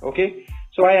 Okay?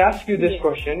 So I ask you this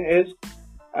question is,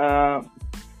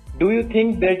 do you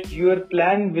think that your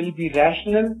plan will be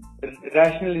rational?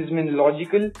 Rational is mean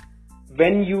logical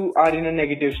when you are in a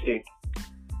negative state.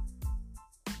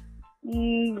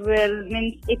 Well,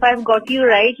 means if I've got you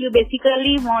right, you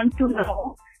basically want to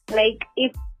know, like,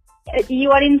 if you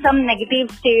are in some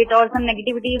negative state or some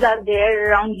negativities are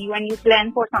there around you, and you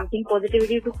plan for something positive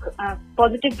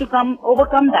to come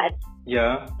overcome that.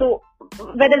 Yeah. So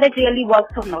whether that really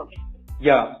works or not.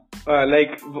 Yeah.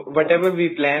 Like whatever we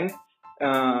plan,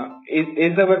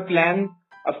 is our plan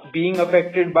of being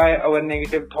affected by our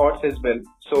negative thoughts as well.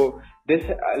 So this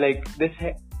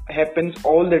happens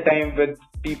all the time with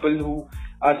people who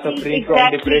are suffering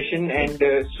from depression and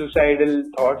suicidal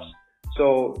thoughts.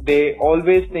 So they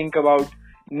always think about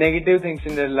negative things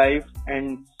in their life,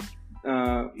 and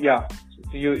yeah.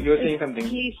 So you're saying something.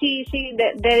 See,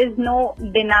 there is no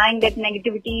denying that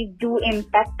negativity do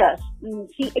impact us.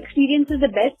 See, experience is the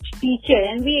best teacher,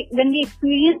 and when we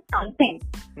experience something,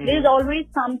 there is always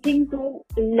something to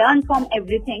learn from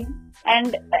everything.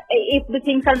 And if the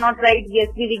things are not right, yes,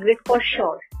 we regret for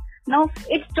sure. Now,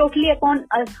 it's totally upon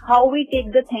us how we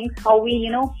take the things, how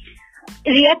we,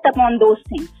 react upon those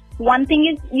things. One thing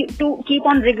is to keep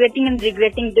on regretting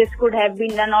this could have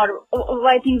been done, or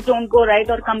why things don't go right,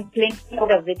 or complain about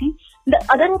everything. The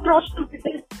other approach to this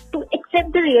is to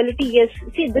accept the reality. Yes,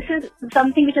 see, this is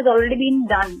something which has already been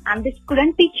done, and this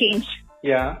couldn't be changed.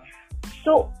 Yeah.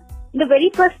 So the very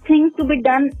first thing to be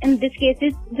done in this case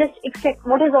is just accept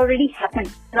what has already happened,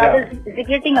 rather than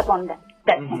regretting upon that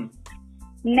thing.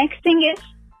 Next thing is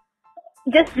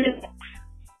just relax.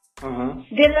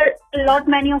 There are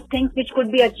many of things which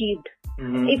could be achieved.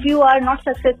 If you are not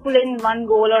successful in one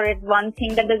goal or at one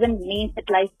thing, that doesn't mean that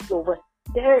life is over.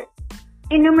 There are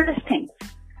innumerable things.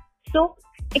 So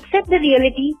accept the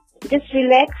reality, just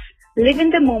relax, live in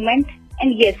the moment,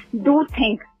 and yes, do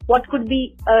think what could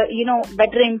be,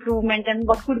 better improvement, and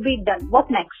what could be done. What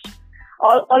next?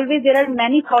 Always there are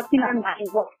many thoughts in our mind.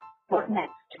 What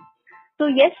next? So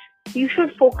yes, you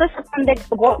should focus on that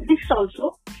what next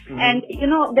also. And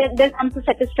there comes a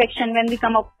satisfaction when we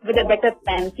come up with a better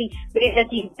plan. See, we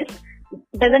achieve this.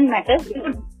 Doesn't matter.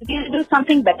 We'll do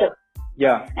something better.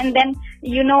 Yeah. And then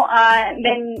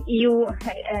then you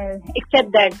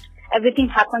accept that everything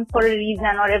happens for a reason,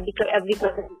 or every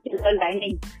process is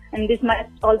aligning, and this must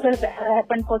also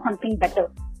happen for something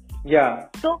better. Yeah.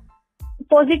 So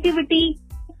positivity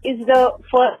is the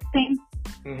first thing,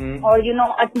 or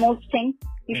utmost thing.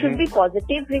 You should be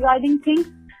positive regarding things,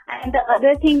 and the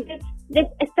other thing is just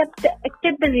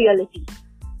accept the reality.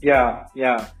 Yeah,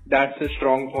 that's a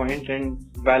strong point and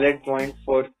valid point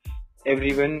for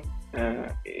everyone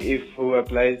who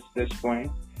applies this point.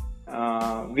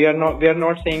 We are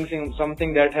not saying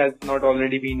something that has not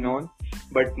already been known,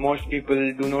 but most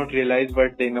people do not realize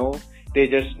what they know. They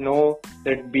just know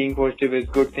that being positive is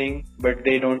good thing, but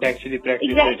they don't actually practice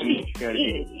it.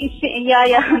 Exactly.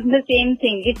 Yeah, the same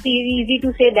thing. It's easy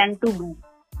to say than to do.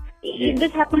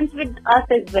 This happens with us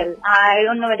as well. I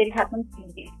don't know whether it happens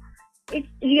with you. it's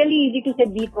really easy to say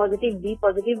be positive,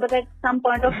 but at some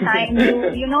point of time,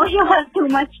 you know you are too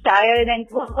much tired and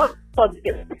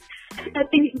positive.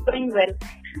 Nothing is going well.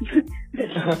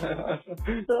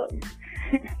 so,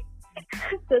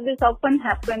 so this often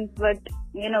happens, but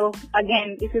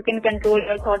again, if you can control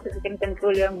your thoughts, if you can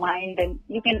control your mind, then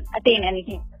you can attain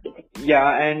anything.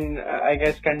 Yeah, and I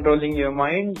guess controlling your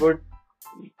mind would,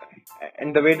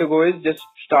 and the way to go is just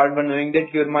start by knowing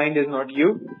that your mind is not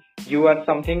you. You are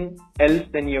something else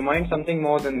than your mind, something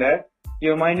more than that.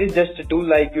 Your mind is just a tool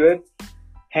like your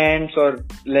hands or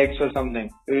legs or something.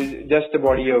 It is just a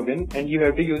body organ and you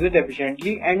have to use it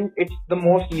efficiently, and it's the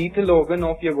most lethal organ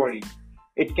of your body.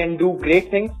 It can do great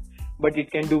things, but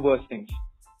it can do worse things.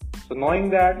 So knowing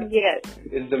that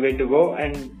is the way to go,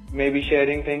 and maybe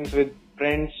sharing things with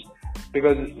friends,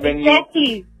 because when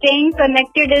staying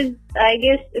connected is, I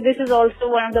guess, this is also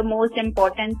one of the most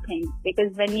important things,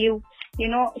 because when you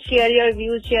share your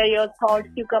views, share your thoughts,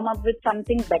 you come up with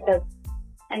something better,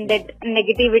 and that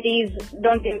negativities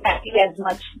don't impact you as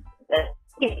much.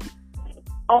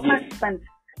 Often,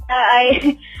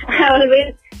 I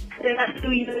always to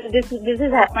you, this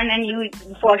has happened, and you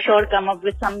for sure come up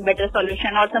with some better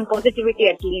solution or some positivity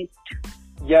at least.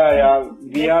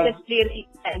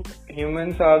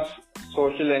 Humans are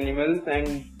social animals,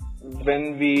 and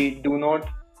when we do not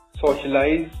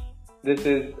socialize, this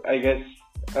is, I guess,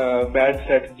 a bad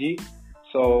strategy.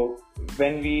 So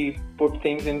when we put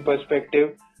things in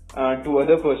perspective to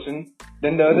other person,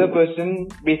 then the other person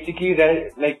basically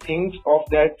thinks of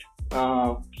that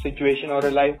situation or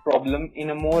a life problem in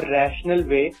a more rational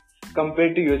way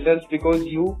compared to yourself, because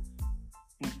you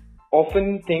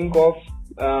often think of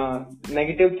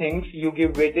negative things, you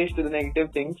give weightage to the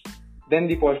negative things than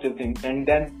the positive things, and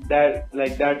then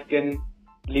that can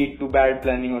lead to bad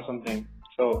planning or something.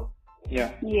 So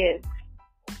yeah. Yes.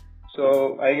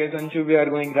 So I guess, Anshu, we are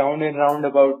going round and round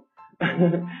about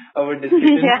our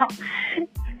discussion. Yeah.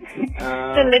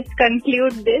 So let's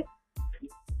conclude this.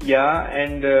 Yeah,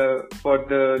 and for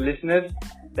the listeners,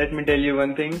 let me tell you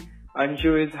one thing.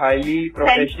 Anshu is highly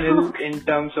professional in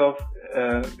terms of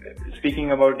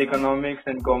speaking about economics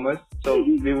and commerce. So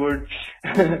we would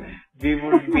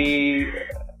be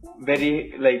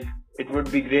very, it would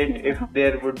be great if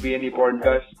there would be any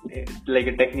podcast, like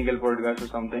a technical podcast or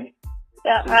something.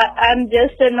 I'm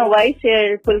just a novice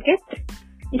here, Pulkit.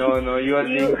 No, you are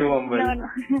being too humble. No.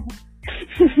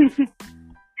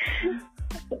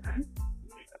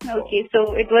 Okay,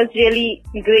 so it was really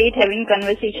great having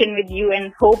conversation with you,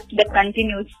 and hope that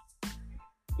continues.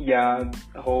 Yeah,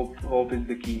 hope is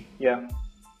the key. Yeah,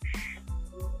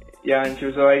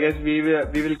 Anshu. So I guess we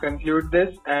will conclude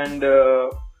this, and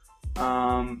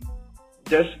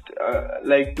just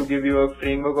to give you a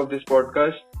framework of this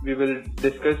podcast, we will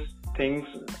discuss things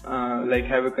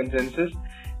have a consensus,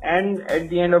 and at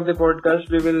the end of the podcast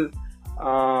we will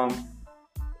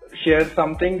share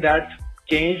something that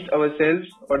changed ourselves,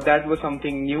 or that was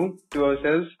something new to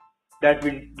ourselves that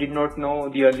we did not know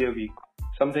the earlier week.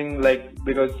 Something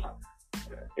because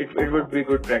it would be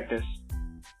good practice.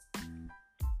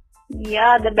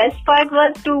 Yeah, the best part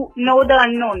was to know the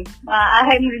unknown.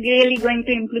 I am really going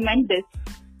to implement this.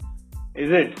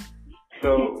 Is it?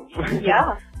 So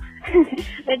yeah.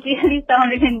 That really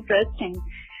sounded interesting.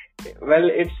 Well,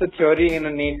 it's a theory in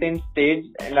a nascent stage,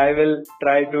 and I will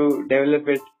try to develop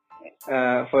it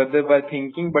further by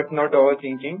thinking, but not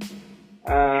overthinking.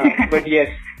 But yes,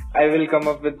 I will come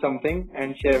up with something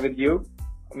and share with you.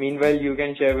 Meanwhile, you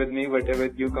can share with me whatever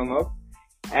you come up,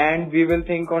 and we will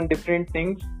think on different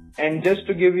things. And just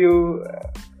to give you,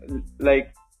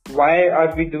 why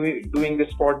are we doing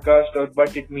this podcast, or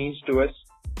what it means to us?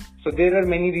 So there are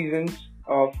many reasons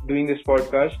of doing this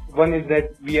podcast. One is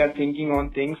that we are thinking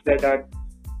on things that are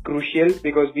crucial,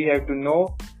 because we have to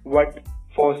know what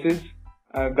forces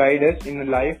guide us in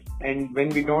life, and when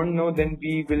we don't know, then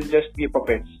we will just be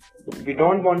puppets. We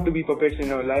don't want to be puppets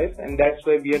in our life, and that's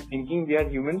why we are thinking. We are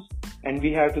humans, and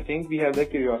we have to think. We have the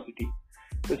curiosity.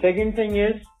 The second thing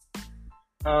is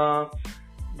that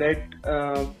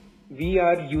we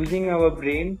are using our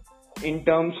brain in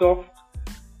terms of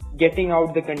getting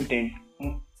out the content.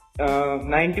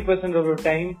 90% of the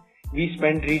time we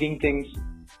spend reading things,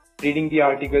 reading the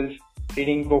articles,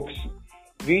 reading books.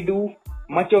 We do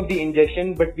much of the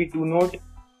ingestion, but we do not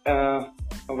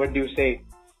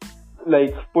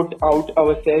put out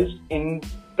ourselves in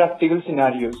practical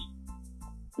scenarios.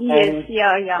 Yes, and,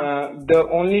 yeah. The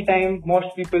only time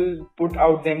most people put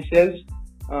out themselves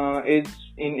is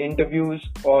in interviews,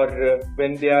 or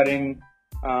when they are in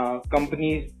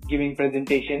companies giving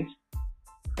presentations.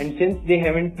 And since they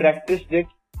haven't practiced it,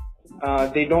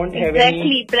 they don't have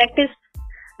any... Practice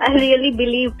I really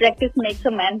believe practice makes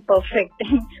a man perfect.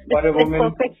 What a That woman.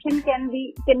 perfection can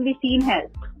be seen as.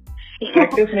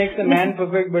 Practice makes a man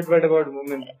perfect, but what about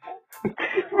women?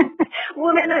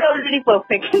 Women are already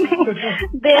perfect.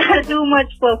 They are too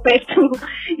much perfect to,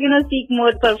 seek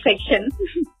more perfection.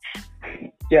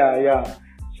 Yeah.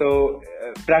 So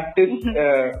practice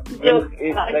So,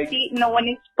 it's like see, no one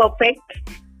is perfect.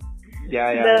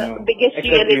 yeah. The No. biggest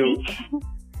Except reality.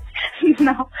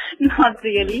 No, not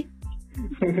really.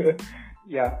 you.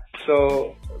 Yeah.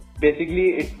 So basically,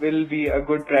 it will be a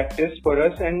good practice for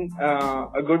us, and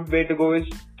a good way to go is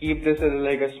keep this as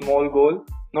like a small goal.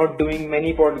 Not doing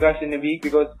many podcasts in a week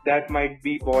because that might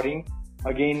be boring.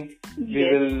 Again, we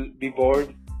Yes. will be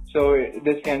bored. So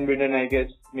this can be done, I guess,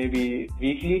 maybe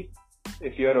weekly,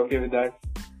 if you are okay with that.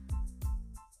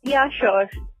 Yeah, sure.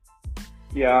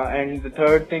 Yeah, and the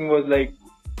third thing was like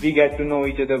we get to know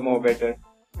each other more better.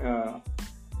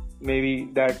 Maybe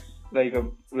that's like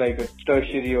a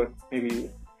tertiary or maybe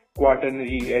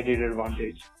quaternary added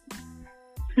advantage.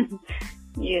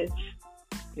 Yes.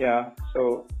 Yeah,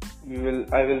 so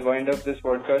I will wind up this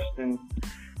podcast, and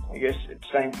I guess it's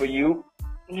time for you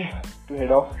to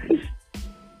head off.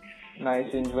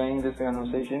 Nice enjoying this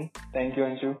conversation. Thank you,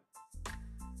 Anshu.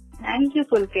 Thank you,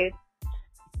 Pulkit.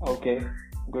 Okay.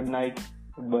 Good night.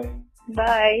 Goodbye.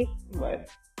 Bye. Bye.